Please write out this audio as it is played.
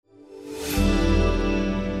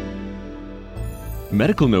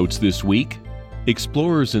Medical notes this week.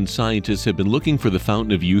 Explorers and scientists have been looking for the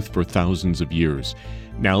fountain of youth for thousands of years.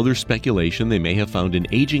 Now there's speculation they may have found an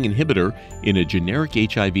aging inhibitor in a generic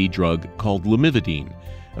HIV drug called lamivudine.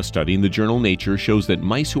 A study in the journal Nature shows that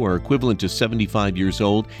mice who are equivalent to 75 years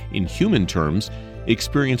old in human terms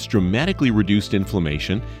experience dramatically reduced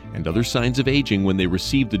inflammation and other signs of aging when they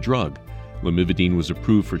receive the drug. Lamivudine was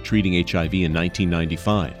approved for treating HIV in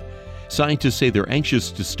 1995. Scientists say they're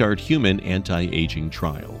anxious to start human anti-aging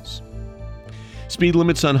trials. Speed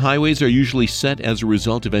limits on highways are usually set as a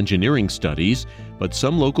result of engineering studies, but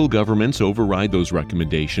some local governments override those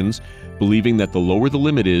recommendations, believing that the lower the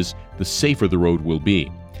limit is, the safer the road will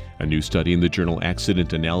be. A new study in the journal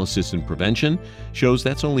Accident Analysis and Prevention shows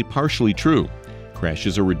that's only partially true.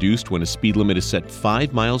 Crashes are reduced when a speed limit is set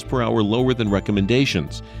 5 miles per hour lower than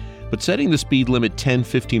recommendations. But setting the speed limit 10,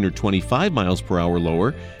 15, or 25 miles per hour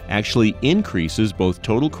lower actually increases both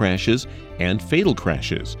total crashes and fatal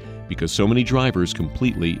crashes because so many drivers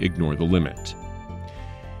completely ignore the limit.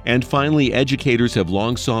 And finally, educators have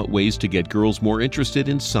long sought ways to get girls more interested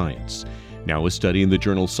in science. Now a study in the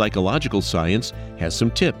journal Psychological Science has some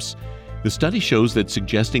tips. The study shows that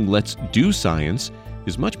suggesting let's do science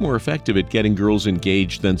is much more effective at getting girls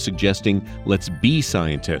engaged than suggesting let's be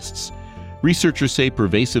scientists. Researchers say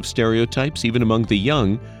pervasive stereotypes, even among the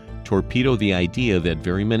young, torpedo the idea that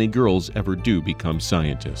very many girls ever do become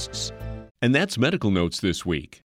scientists. And that's Medical Notes this week.